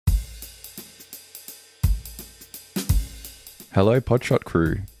Hello Podshot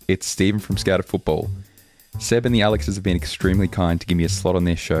crew, it's Stephen from Scouter Football. Seb and the Alexes have been extremely kind to give me a slot on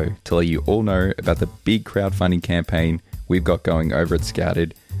their show to let you all know about the big crowdfunding campaign we've got going over at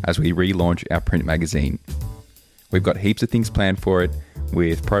Scouted as we relaunch our print magazine. We've got heaps of things planned for it,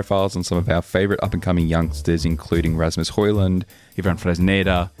 with profiles on some of our favourite up-and-coming youngsters including Rasmus Højlund, Ivan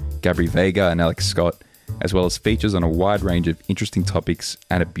Fresneda, Gabri Vega and Alex Scott, as well as features on a wide range of interesting topics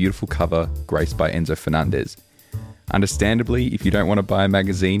and a beautiful cover graced by Enzo Fernandez. Understandably, if you don't want to buy a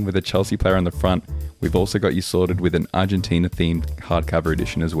magazine with a Chelsea player on the front, we've also got you sorted with an Argentina-themed hardcover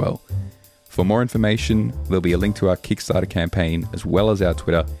edition as well. For more information, there'll be a link to our Kickstarter campaign as well as our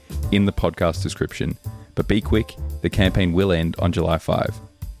Twitter in the podcast description. But be quick, the campaign will end on July 5.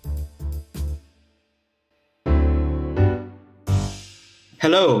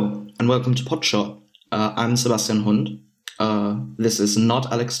 Hello, and welcome to Podshot. I'm Sebastian Hund. This is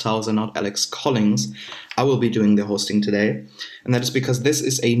not Alex Towser, not Alex Collins. I will be doing the hosting today. And that is because this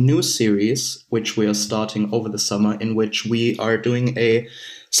is a new series which we are starting over the summer, in which we are doing a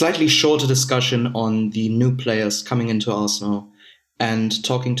slightly shorter discussion on the new players coming into Arsenal and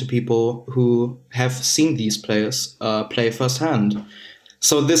talking to people who have seen these players play firsthand.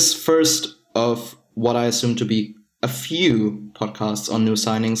 So this first of what I assume to be a few podcasts on new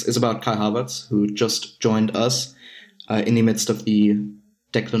signings is about Kai Havertz, who just joined us in the midst of the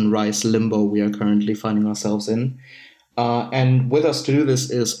Declan Rice limbo we are currently finding ourselves in. And with us to do this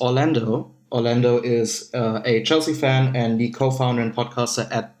is Orlando. Orlando is a Chelsea fan and the co-founder and podcaster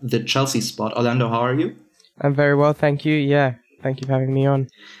at The Chelsea Spot. Orlando, how are you? I'm very well, thank you. Yeah, thank you for having me on.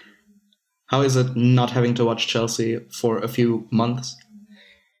 How is it not having to watch Chelsea for a few months?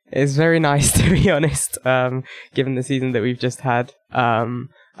 It's very nice, to be honest, given the season that we've just had.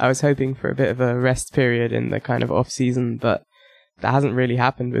 I was hoping for a bit of a rest period in the kind of off-season, but that hasn't really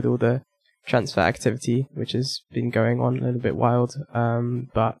happened with all the transfer activity, which has been going on a little bit wild.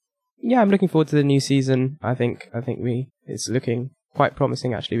 But yeah, I'm looking forward to the new season. I think it's looking quite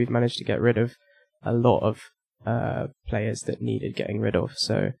promising, actually. We've managed to get rid of a lot of players that needed getting rid of.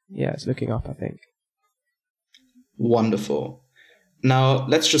 So yeah, it's looking up, I think. Wonderful. Now,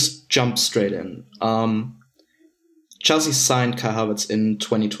 let's just jump straight in. Chelsea signed Kai Havertz in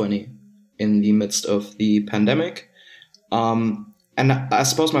 2020 in the midst of the pandemic. And I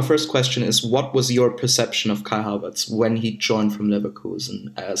suppose my first question is, what was your perception of Kai Havertz when he joined from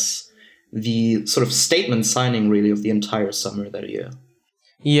Leverkusen as the sort of statement signing, really, of the entire summer that year?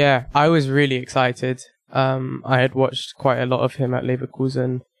 Yeah, I was really excited. I had watched quite a lot of him at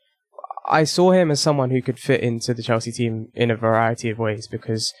Leverkusen. I saw him as someone who could fit into the Chelsea team in a variety of ways,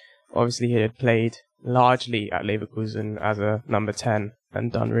 because obviously he had played largely at Leverkusen as a number 10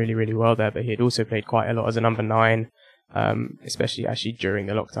 and done really, really well there, but he had also played quite a lot as a number 9, especially actually during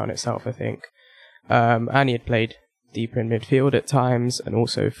the lockdown itself, I think. And he had played deeper in midfield at times and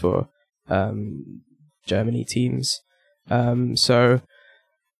also for Germany teams. So,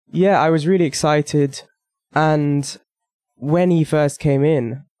 yeah, I was really excited. And when he first came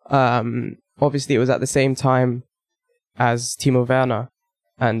in, obviously it was at the same time as Timo Werner.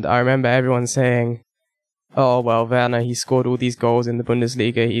 And I remember everyone saying, oh, well, Werner, he scored all these goals in the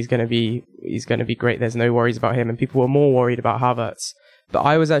Bundesliga. He's going to be great. There's no worries about him. And people were more worried about Havertz. But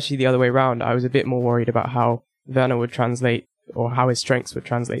I was actually the other way around. I was a bit more worried about how Werner would translate, or how his strengths would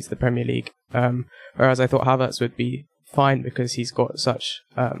translate to the Premier League. Whereas I thought Havertz would be fine because he's got such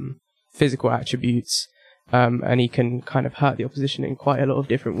physical attributes, and he can kind of hurt the opposition in quite a lot of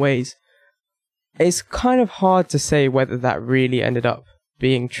different ways. It's kind of hard to say whether that really ended up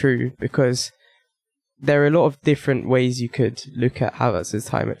being true, because there are a lot of different ways you could look at Havertz's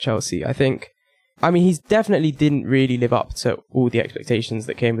time at Chelsea. He definitely didn't really live up to all the expectations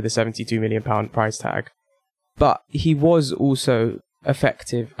that came with the £72 million price tag. But he was also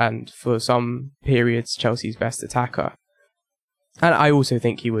effective and, for some periods, Chelsea's best attacker. And I also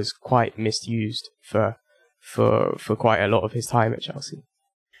think he was quite misused for quite a lot of his time at Chelsea.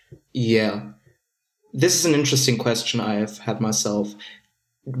 Yeah. This is an interesting question I have had myself.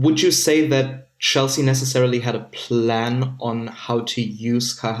 Would you say that Chelsea necessarily had a plan on how to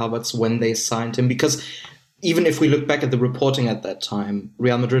use Kai Havertz when they signed him? Because even if we look back at the reporting at that time,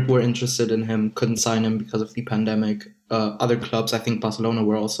 Real Madrid were interested in him, couldn't sign him because of the pandemic. Other clubs, I think Barcelona,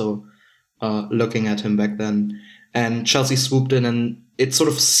 were also looking at him back then. And Chelsea swooped in, and it sort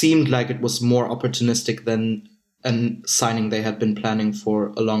of seemed like it was more opportunistic than a signing they had been planning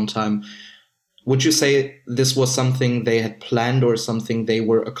for a long time. Would you say this was something they had planned or something they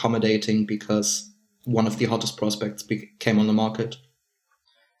were accommodating because one of the hottest prospects came on the market?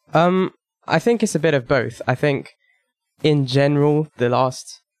 I think it's a bit of both. I think in general,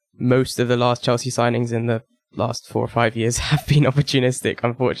 most of the last Chelsea signings in the last 4 or 5 years have been opportunistic,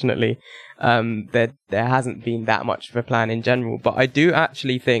 unfortunately. There hasn't been that much of a plan in general, but I do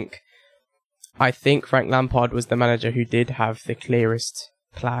actually think Frank Lampard was the manager who did have the clearest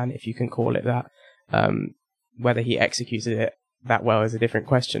plan, if you can call it that. Whether he executed it that well is a different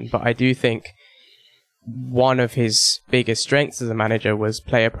question, but I do think one of his biggest strengths as a manager was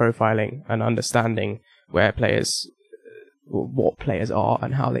player profiling and understanding what players are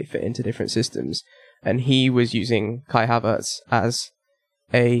and how they fit into different systems. And he was using Kai Havertz as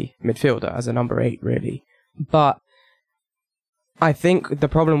a midfielder, as a number 8, really. But I think the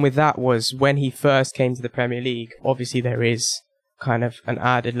problem with that was when he first came to the Premier League, obviously there is kind of an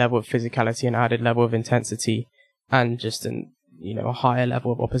added level of physicality, an added level of intensity, and just a higher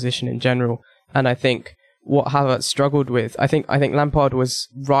level of opposition in general. And I think what Havertz struggled with, I think Lampard was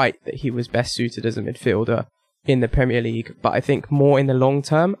right that he was best suited as a midfielder in the Premier League, but I think more in the long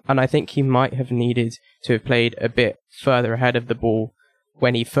term, and I think he might have needed to have played a bit further ahead of the ball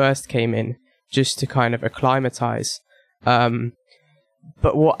when he first came in, just to kind of acclimatise.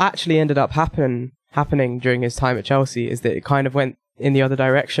 But what actually ended up happening during his time at Chelsea is that it kind of went in the other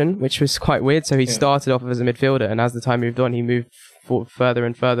direction, which was quite weird. So he started off as a midfielder, and as the time moved on, he moved further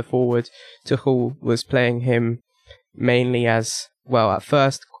and further forward. Tuchel was playing him mainly as, well, at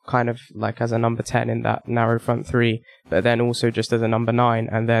first kind of like as a number 10 in that narrow front 3, but then also just as a number 9.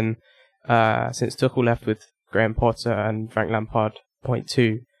 And then since Tuchel left with Graham Potter and Frank Lampard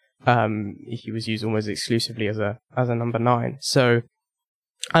 0.2, he was used almost exclusively as a number 9. So,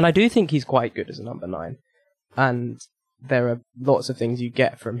 and I do think he's quite good as a number 9. And there are lots of things you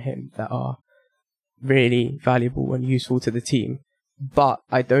get from him that are really valuable and useful to the team. But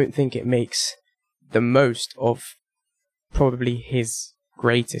I don't think it makes the most of probably his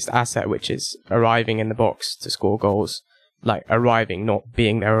greatest asset, which is arriving in the box to score goals. Like arriving, not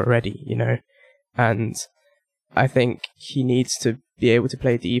being there already, And I think he needs to be able to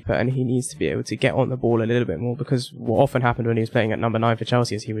play deeper, and he needs to be able to get on the ball a little bit more, because what often happened when he was playing at number 9 for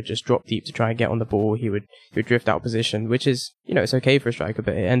Chelsea is he would just drop deep to try and get on the ball. He would drift out of position, which is, it's okay for a striker,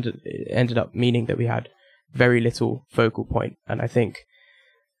 but it ended up meaning that we had very little focal point. And I think,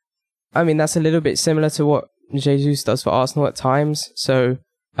 that's a little bit similar to what Jesus does for Arsenal at times. So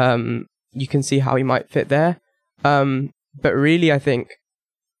you can see how he might fit there. But really, I think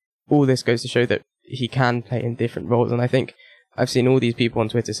all this goes to show that he can play in different roles. And I think I've seen all these people on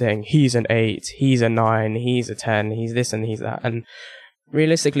Twitter saying he's an 8, he's a 9, he's a 10, he's this and he's that. And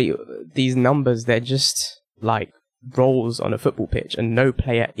realistically, these numbers, they're just like roles on a football pitch, and no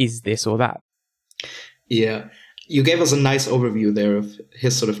player is this or that. Yeah. You gave us a nice overview there of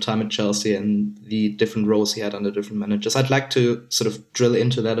his sort of time at Chelsea and the different roles he had under different managers. I'd like to sort of drill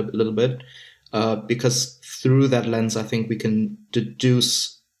into that a little bit, because through that lens, I think we can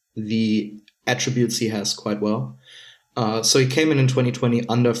deduce the attributes he has quite well. So he came in 2020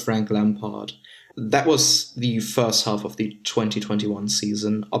 under Frank Lampard. That was the first half of the 2021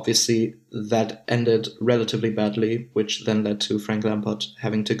 season. Obviously, that ended relatively badly, which then led to Frank Lampard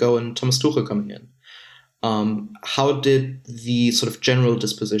having to go and Thomas Tuchel coming in. How did the sort of general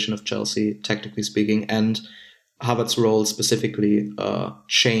disposition of Chelsea, tactically speaking, and Havertz's role specifically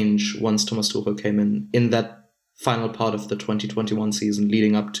change once Thomas Tuchel came in that final part of the 2021 season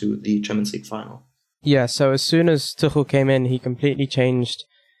leading up to the Champions League final? Yeah, so as soon as Tuchel came in, he completely changed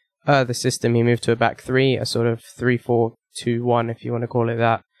the system. He moved to a back 3, a sort of 3-4-2-1, if you want to call it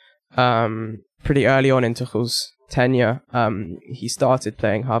that. Pretty early on in Tuchel's tenure, he started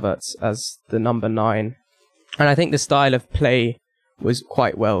playing Havertz as the number 9. And I think the style of play was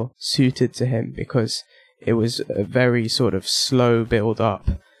quite well suited to him, because it was a very sort of slow build-up.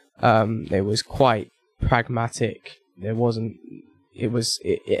 It was quite pragmatic. It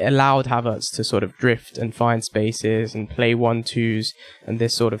allowed Havertz to sort of drift and find spaces and play 1-2s and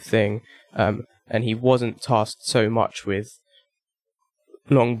this sort of thing. And he wasn't tasked so much with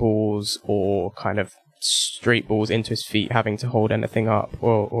long balls or kind of straight balls into his feet, having to hold anything up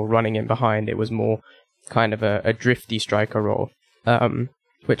or running in behind. It was more kind of a drifty striker role,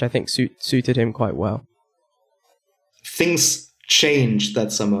 which I think suited him quite well. Things changed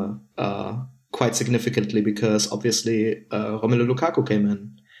that summer quite significantly, because obviously Romelu Lukaku came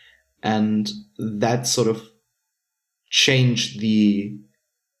in, and that sort of changed the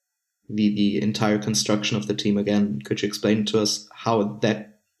entire construction of the team again. Could you explain to us how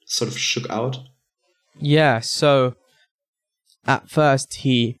that sort of shook out? Yeah, so at first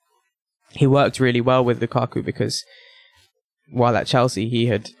he worked really well with Lukaku, because while at Chelsea he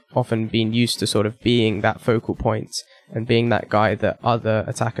had often been used to sort of being that focal point and being that guy that other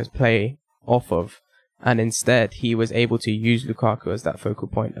attackers play off of, and instead he was able to use Lukaku as that focal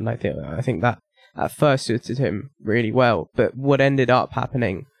point. And I think at first suited him really well. But what ended up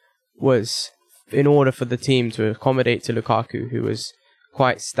happening was, in order for the team to accommodate to Lukaku, who was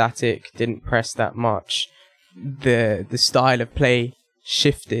quite static, didn't press that much, the style of play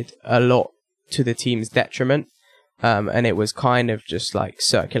shifted a lot to the team's detriment. And it was kind of just like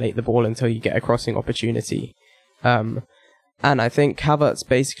circulate the ball until you get a crossing opportunity. And I think Havertz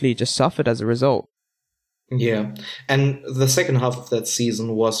basically just suffered as a result. Yeah, and the second half of that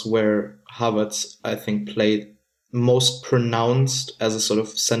season was where Havertz, I think, played most pronounced as a sort of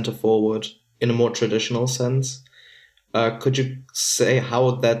centre forward in a more traditional sense. Could you say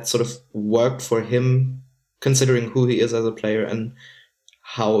how that sort of worked for him, considering who he is as a player and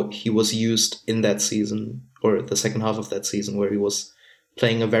how he was used in that season, or the second half of that season, where he was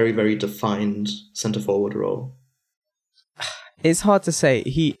playing a very, very defined centre forward role? It's hard to say.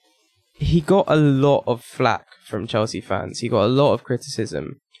 He got a lot of flack from Chelsea fans. He got a lot of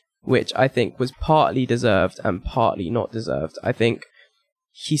criticism, which I think was partly deserved and partly not deserved. I think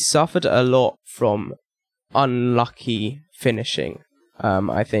he suffered a lot from unlucky finishing.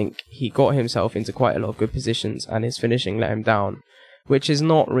 I think he got himself into quite a lot of good positions and his finishing let him down, which is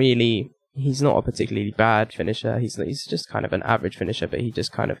not really... He's not a particularly bad finisher. He's just kind of an average finisher, but he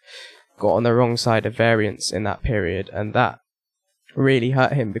just kind of got on the wrong side of variance in that period, and that really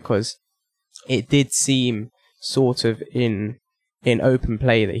hurt him because it did seem sort of in open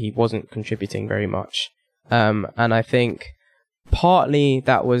play that he wasn't contributing very much. And I think partly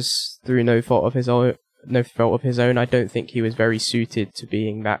that was through no fault of his own. I don't think he was very suited to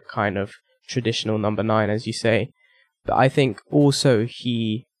being that kind of traditional number 9, as you say. But I think also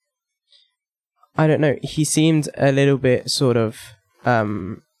he seemed a little bit sort of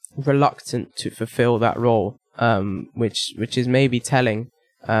reluctant to fulfill that role, which is maybe telling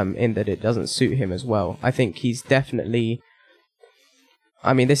in that it doesn't suit him as well. I think he's definitely...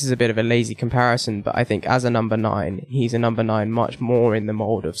 I mean, this is a bit of a lazy comparison, but I think as a number 9, he's a number 9 much more in the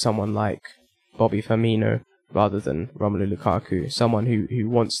mould of someone like Bobby Firmino rather than Romelu Lukaku. Someone who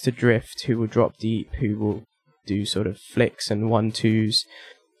wants to drift, who will drop deep, who will do sort of flicks and 1-2s.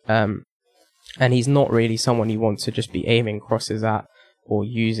 And he's not really someone you want to just be aiming crosses at or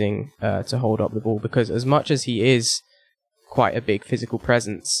using to hold up the ball, because as much as he is quite a big physical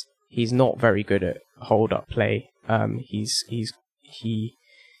presence, he's not very good at hold up play. His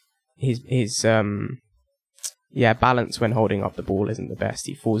balance when holding up the ball isn't the best.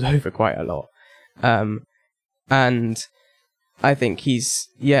 He falls over quite a lot. And I think he's,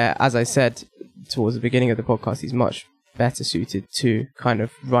 as I said towards the beginning of the podcast, he's much better suited to kind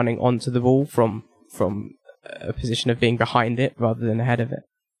of running onto the ball from a position of being behind it rather than ahead of it.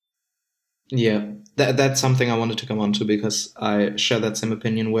 Yeah, that's something I wanted to come on to, because I share that same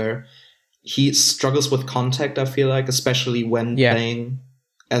opinion where he struggles with contact, I feel like, especially when playing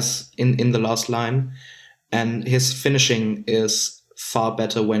as in the last line. And his finishing is far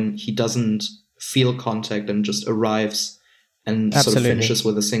better when he doesn't feel contact and just arrives and sort of finishes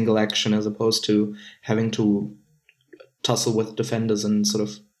with a single action, as opposed to having to tussle with defenders and sort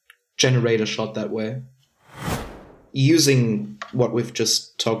of generate a shot that way. Using what we've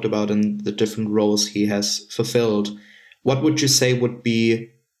just talked about and the different roles he has fulfilled, what would you say would be,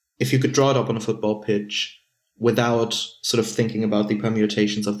 if you could draw it up on a football pitch without sort of thinking about the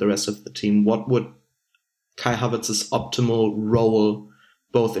permutations of the rest of the team, what would Kai Havertz's optimal role,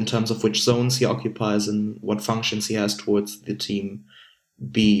 both in terms of which zones he occupies and what functions he has towards the team,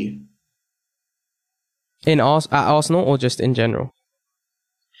 be? At Arsenal or just in general?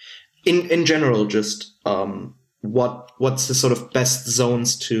 In general, just what's the sort of best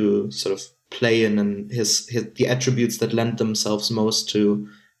zones to sort of play in, and the attributes that lend themselves most to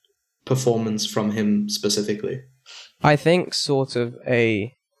performance from him specifically? I think sort of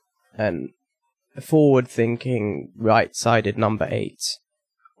a forward-thinking, right-sided number 8,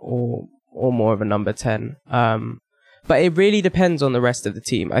 or more of a number 10. But it really depends on the rest of the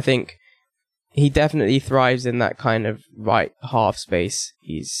team. I think he definitely thrives in that kind of right half space.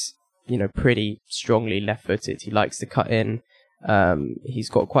 He's, pretty strongly left-footed. He likes to cut in. He's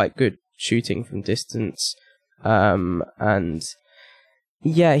got quite good shooting from distance. I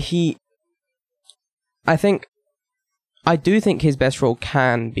do think his best role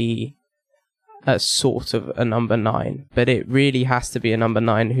can be a sort of a number 9, but it really has to be a number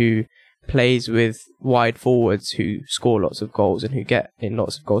 9 who plays with wide forwards who score lots of goals and who get in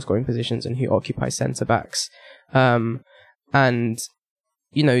lots of goal scoring positions and who occupy centre backs. And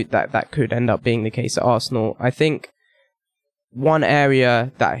that could end up being the case at Arsenal. I think one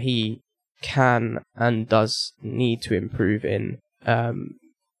area that he can and does need to improve in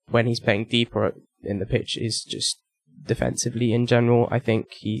when he's playing deeper in the pitch is just defensively in general. I think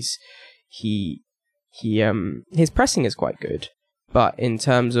he's his pressing is quite good, but in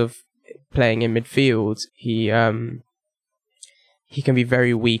terms of playing in midfield, he can be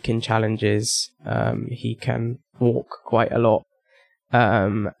very weak in challenges. He can walk quite a lot,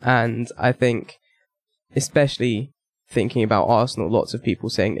 and I think, especially thinking about Arsenal, lots of people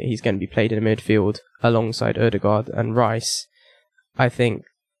saying that he's going to be played in midfield alongside Ødegaard and Rice. I think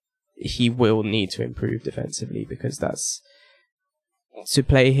he will need to improve defensively, because to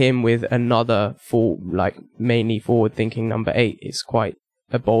play him with another mainly forward-thinking number 8 is quite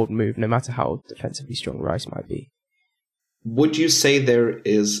a bold move, no matter how defensively strong Rice might be. Would you say there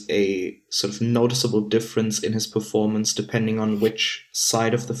is a sort of noticeable difference in his performance depending on which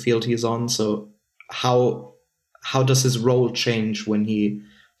side of the field he's on? So how does his role change when he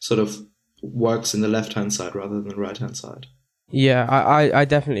sort of works in the left-hand side rather than the right-hand side? Yeah, I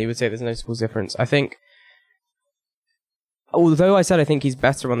definitely would say there's a noticeable difference. I think, although I said I think he's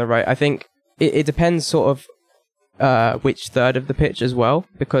better on the right, I think it depends sort of which third of the pitch as well,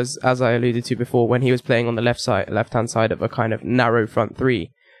 because as I alluded to before, when he was playing on the left-hand side of a kind of narrow front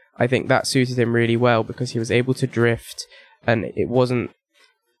three, I think that suited him really well, because he was able to drift, and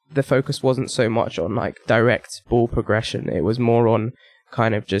the focus wasn't so much on like direct ball progression. It was more on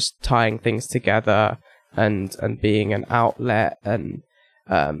kind of just tying things together and being an outlet and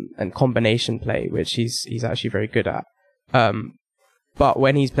combination play, which he's actually very good at. But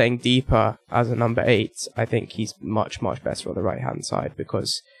when he's playing deeper as a number 8, I think he's much, much better on the right-hand side,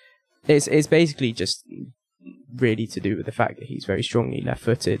 because it's basically just really to do with the fact that he's very strongly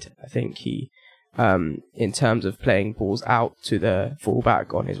left-footed. I think he, in terms of playing balls out to the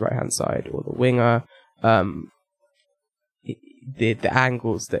fullback on his right-hand side or the winger, the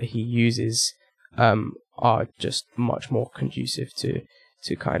angles that he uses are just much more conducive to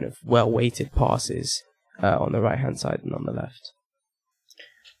kind of well-weighted passes on the right-hand side than on the left.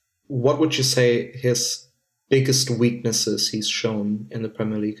 What would you say his biggest weaknesses he's shown in the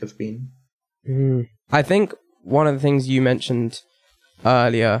Premier League have been? I think one of the things you mentioned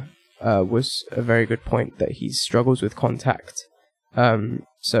earlier was a very good point, that he struggles with contact.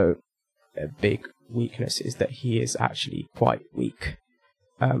 So a big weakness is that he is actually quite weak,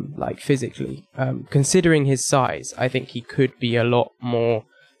 like physically. Considering his size, I think he could be a lot more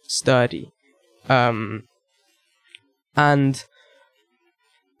sturdy. And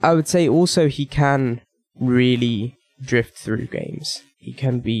I would say also he can really drift through games. He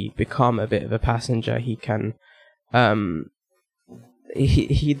can become a bit of a passenger. He can,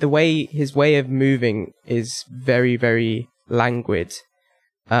 his way of moving is very, very languid.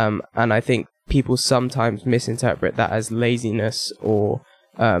 And I think people sometimes misinterpret that as laziness or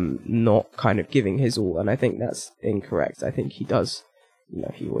not kind of giving his all. And I think that's incorrect. I think he does,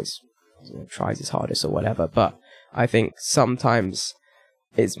 he always tries his hardest or whatever. But I think sometimes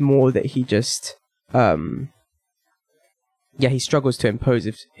it's more that he just, he struggles to impose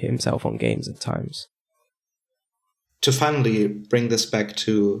himself on games at times. To finally bring this back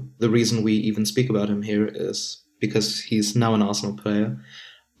to the reason we even speak about him here is because he's now an Arsenal player.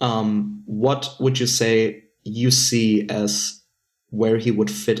 What would you say you see as where he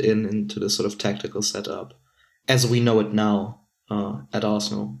would fit into the sort of tactical setup as we know it now at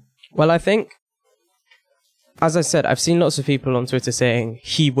Arsenal? Well, I think, as I said, I've seen lots of people on Twitter saying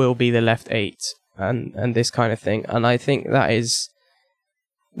he will be the left 8 and this kind of thing. And I think that is,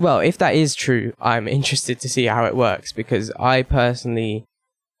 well, if that is true, I'm interested to see how it works, because I'm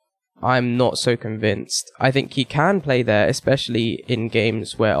not so convinced. I think he can play there, especially in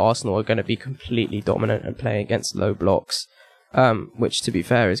games where Arsenal are going to be completely dominant and playing against low blocks, which, to be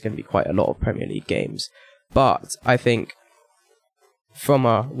fair, is going to be quite a lot of Premier League games. But I think from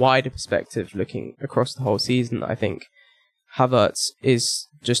a wider perspective, looking across the whole season, I think Havertz is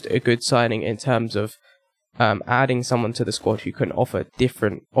just a good signing in terms of adding someone to the squad who can offer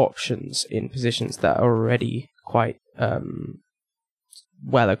different options in positions that are already quite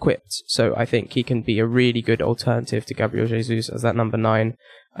well equipped. So I think he can be a really good alternative to Gabriel Jesus as that number 9.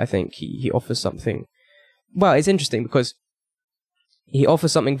 I think he offers something. Well, it's interesting because he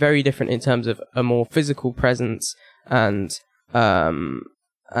offers something very different in terms of a more physical presence and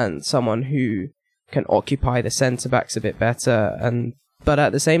someone who can occupy the centre backs a bit better, but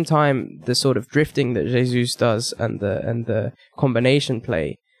at the same time, the sort of drifting that Jesus does and the combination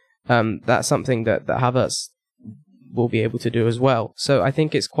play, that's something that Havertz will be able to do as well. So I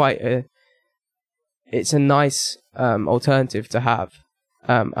think it's it's a nice alternative to have,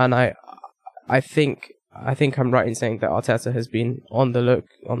 and I think I'm right in saying that Arteta has been on the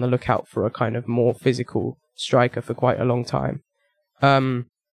lookout for a kind of more physical striker for quite a long time. And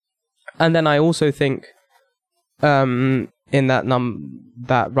then I also think in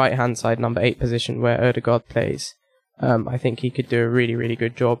that right hand side number 8 position where Odegaard plays. I think he could do a really, really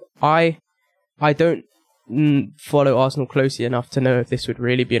good job. I don't follow Arsenal closely enough to know if this would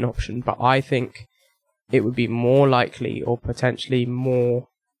really be an option, but I think it would be more likely or potentially more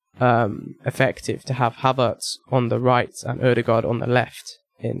effective to have Havertz on the right and Odegaard on the left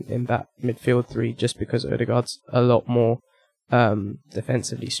in that midfield three, just because Odegaard's a lot more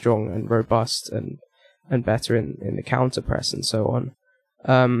defensively strong and robust and better in the counter press and so on.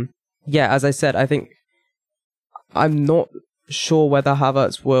 As I said, I think I'm not sure whether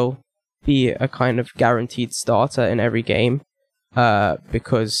Havertz will be a kind of guaranteed starter in every game,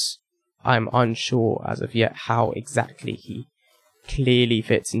 because I'm unsure as of yet how exactly he clearly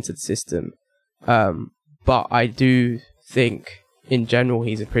fits into the system. But I do think in general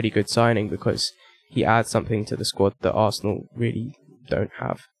he's a pretty good signing because he adds something to the squad that Arsenal really don't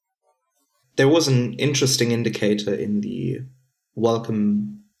have. There was an interesting indicator in the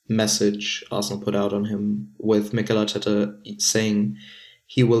welcome message Arsenal put out on him, with Mikel Arteta saying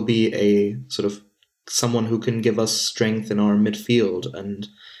he will be a sort of someone who can give us strength in our midfield, and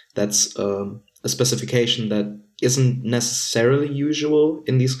that's a specification that isn't necessarily usual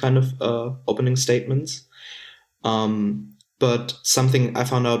in these kind of opening statements. But something I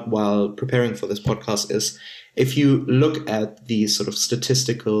found out while preparing for this podcast is, if you look at the sort of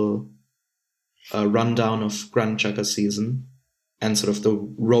statistical rundown of Granit Xhaka's season and sort of the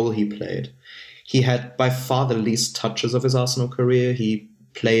role he played, he had by far the least touches of his Arsenal career. He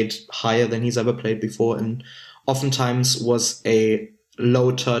played higher than he's ever played before, and oftentimes was a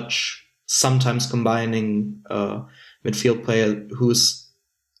low touch, sometimes combining midfield player whose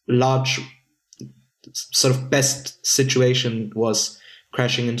large sort of best situation was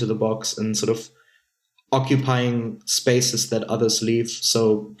crashing into the box and sort of occupying spaces that others leave.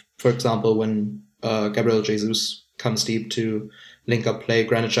 So, for example, when Gabriel Jesus comes deep to link up play,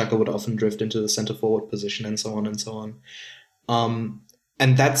 Granit Xhaka would often drift into the centre forward position, and so on and so on.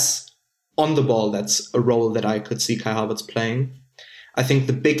 And that's on the ball. That's a role that I could see Kai Havertz playing. I think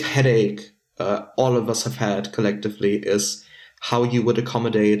the big headache all of us have had collectively is how you would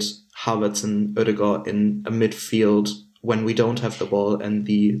accommodate Havertz and Odegaard in a midfield when we don't have the ball and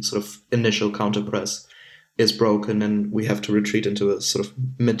the sort of initial counter press is broken and we have to retreat into a sort of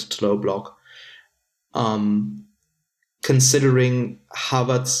mid to low block. Considering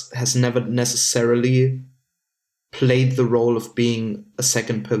Havertz has never necessarily played the role of being a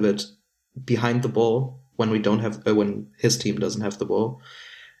second pivot behind the ball when we don't have when his team doesn't have the ball,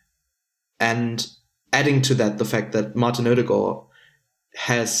 and adding to that the fact that Martin Odegaard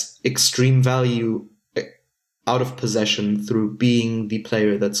has extreme value out of possession through being the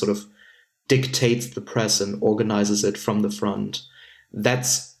player that sort of dictates the press and organizes it from the front.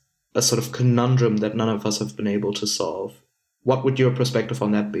 That's a sort of conundrum that none of us have been able to solve. What would your perspective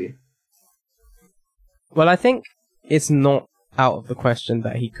on that be? Well, I think it's not out of the question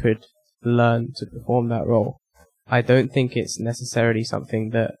that he could learn to perform that role. I don't think it's necessarily something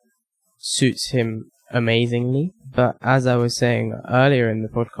that suits him amazingly, but as I was saying earlier in the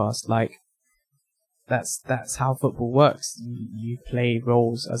podcast, like that's how football works. You play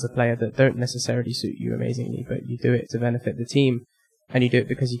roles as a player that don't necessarily suit you amazingly, but you do it to benefit the team, and you do it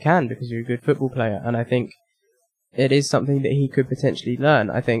because you can, because you're a good football player. And I think it is something that he could potentially learn.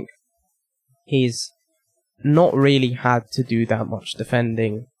 I think he's not really had to do that much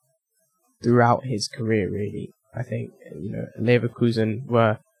defending throughout his career, really. I think, Leverkusen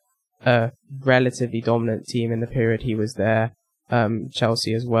were a relatively dominant team in the period he was there,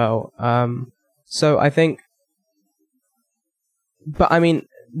 Chelsea as well. So I think, but I mean,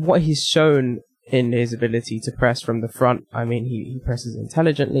 what he's shown in his ability to press from the front, I mean, he presses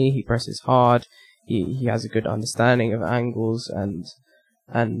intelligently, he presses hard, he has a good understanding of angles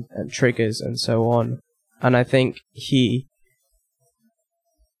and triggers and so on. And I think he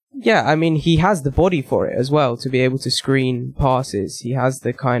has the body for it as well, to be able to screen passes. He has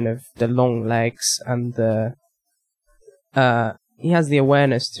the kind of the long legs and he has the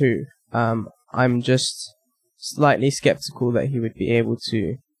awareness too. I'm just slightly skeptical that he would be able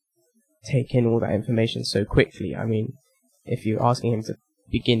to take in all that information so quickly. I mean, if you're asking him to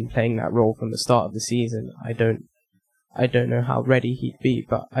begin playing that role from the start of the season, I don't know how ready he'd be,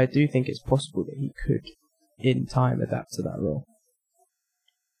 but I do think it's possible that he could, in time, adapt to that role.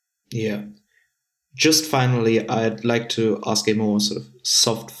 Yeah. Just finally, I'd like to ask a more sort of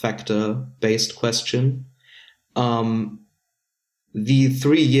soft factor based question. The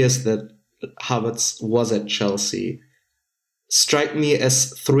 3 years that Havertz was at Chelsea strike me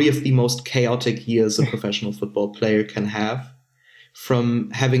as 3 of the most chaotic years a professional football player can have. From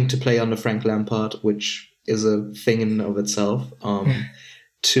having to play under Frank Lampard, which is a thing in and of itself.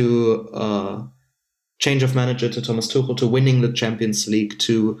 To change of manager to Thomas Tuchel, to winning the Champions League,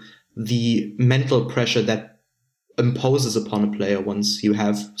 to the mental pressure that imposes upon a player once you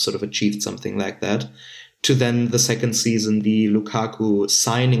have sort of achieved something like that, to then the second season, the Lukaku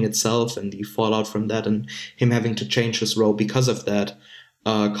signing itself and the fallout from that, and him having to change his role because of that,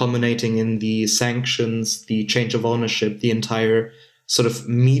 culminating in the sanctions, the change of ownership, the entire sort of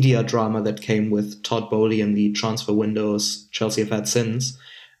media drama that came with Todd Bowley and the transfer windows Chelsea have had since,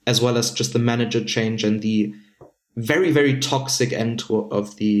 as well as just the manager change and the very, very toxic end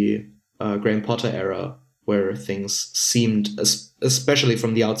of the Graham Potter era, where things seemed, especially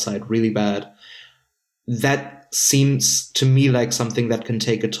from the outside, really bad. That seems to me like something that can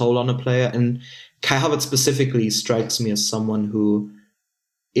take a toll on a player. And Kai Havertz specifically strikes me as someone who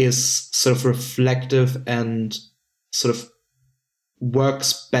is sort of reflective and sort of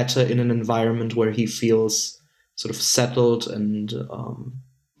works better in an environment where he feels sort of settled and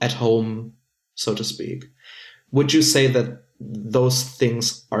at home, so to speak. Would you say that those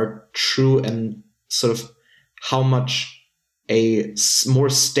things are true, and sort of how much a more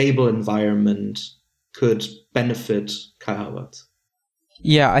stable environment could benefit Kai Havertz?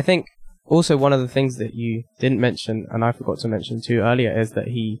 Yeah, I think also one of the things that you didn't mention, and I forgot to mention too earlier, is that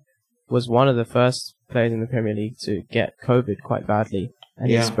he was one of the first players in the Premier League to get COVID quite badly. And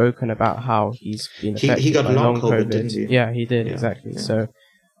he's spoken about how he's been affected he got by long COVID, didn't he? Yeah, he did, exactly. Yeah. So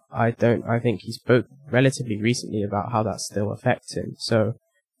I think he spoke relatively recently about how that still affects him. So,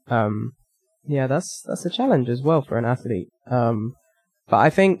 that's a challenge as well for an athlete. But I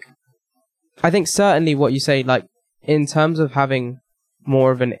think certainly what you say, like, in terms of having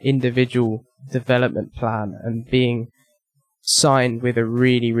more of an individual development plan and being signed with a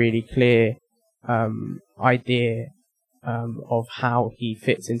really, really clear idea of how he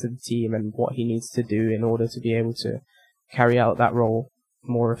fits into the team and what he needs to do in order to be able to carry out that role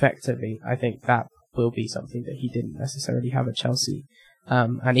more effectively, I think that will be something that he didn't necessarily have at Chelsea.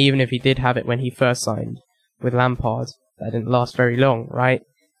 And even if he did have it when he first signed with Lampard, that didn't last very long, right?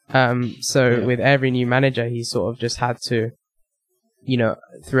 With every new manager, he sort of just had to,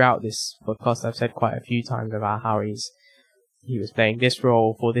 throughout this podcast, I've said quite a few times about how he was playing this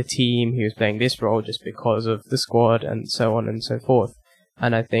role for the team, he was playing this role just because of the squad, and so on and so forth.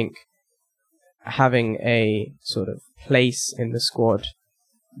 And I think having a sort of place in the squad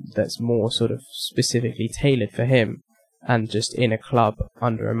that's more sort of specifically tailored for him, and just in a club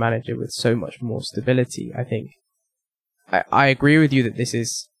under a manager with so much more stability, I think I agree with you that this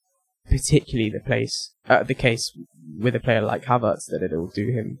is particularly the case with a player like Havertz, that it'll do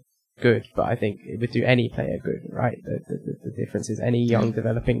him good, but I think it would do any player good, right? The difference is any young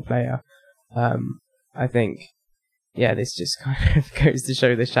developing player. I think, this just kind of goes to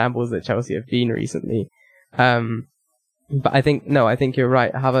show the shambles that Chelsea have been recently. But I think you're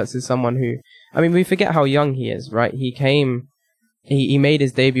right. Havertz is someone who, we forget how young he is, right? He made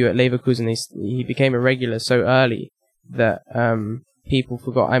his debut at Leverkusen. He became a regular so early that people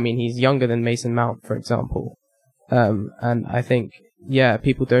forgot. He's younger than Mason Mount, for example. And I think,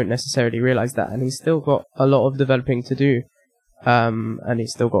 people don't necessarily realize that. And he's still got a lot of developing to do. And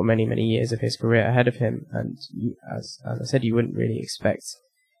he's still got many, many years of his career ahead of him. And as I said, you wouldn't really expect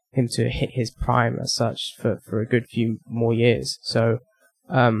him to hit his prime as such for a good few more years. So,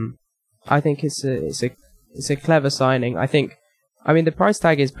 I think it's a clever signing. I think, the price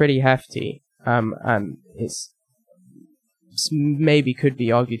tag is pretty hefty, and it's maybe could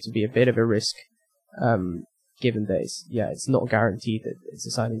be argued to be a bit of a risk, given that it's not guaranteed that it's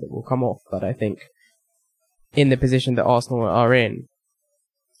a signing that will come off. But I think in the position that Arsenal are in,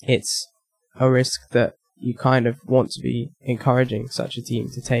 it's a risk that you kind of want to be encouraging such a team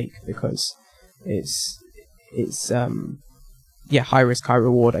to take, because it's high risk, high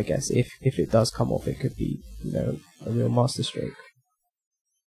reward, I guess. If it does come off, it could be, a real masterstroke.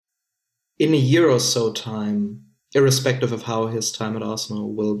 In a year or so time, irrespective of how his time at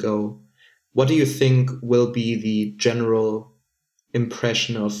Arsenal will go, what do you think will be the general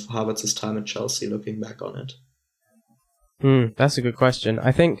impression of Havertz's time at Chelsea, looking back on it? That's a good question.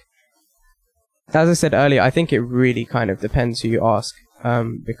 I think, as I said earlier, I think it really kind of depends who you ask,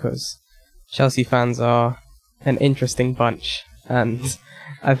 because Chelsea fans are an interesting bunch, and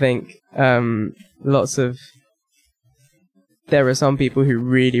I think there are some people who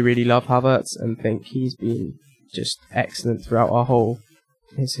really, really love Havertz and think he's been just excellent throughout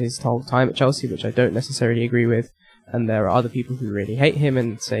his whole time at Chelsea, which I don't necessarily agree with. And there are other people who really hate him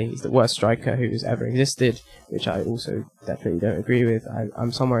and say he's the worst striker who's ever existed, which I also definitely don't agree with.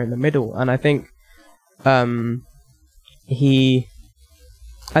 I'm somewhere in the middle, and I think he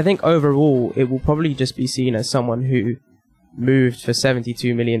I think overall it will probably just be seen as someone who moved for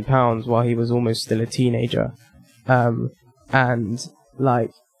 £72 million while he was almost still a teenager, and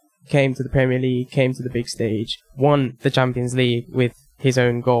like came to the Premier League, came to the big stage, won the Champions League with his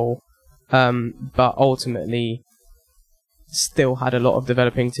own goal, but ultimately still had a lot of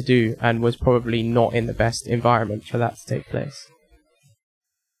developing to do and was probably not in the best environment for that to take place.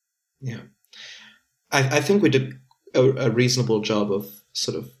 Yeah. I think we did a reasonable job of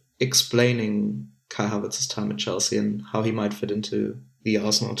sort of explaining Kai Havertz's time at Chelsea and how he might fit into the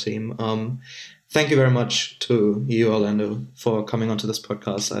Arsenal team. Thank you very much to you, Orlando, for coming onto this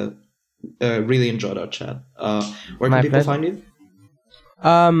podcast. I really enjoyed our chat. Where can people find you?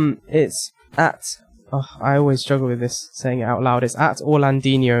 It's at... Oh, I always struggle with this saying it out loud. It's at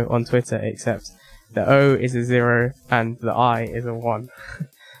Orlandinho on Twitter, except the O is a 0 and the I is a 1.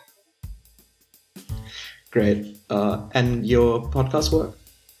 Great. And your podcast work?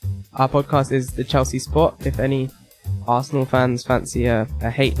 Our podcast is The Chelsea Spot. If any Arsenal fans fancy a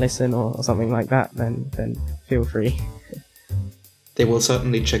hate listen or something like that, then feel free. They will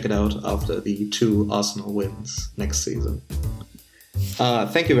certainly check it out after the 2 Arsenal wins next season.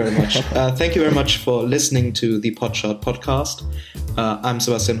 Thank you very much. Thank you very much for listening to the Podshot podcast. I'm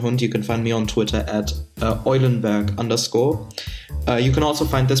Sebastian Hund. You can find me on Twitter at Eulenberg_. You can also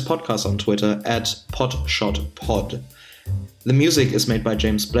find this podcast on Twitter at PodshotPod. The music is made by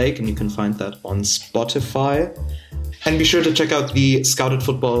James Blake, and you can find that on Spotify. And be sure to check out the Scouted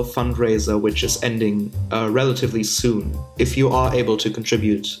Football fundraiser, which is ending relatively soon. If you are able to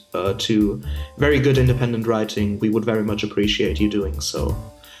contribute to very good independent writing, we would very much appreciate you doing so.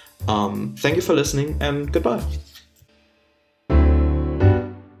 Thank you for listening, and goodbye.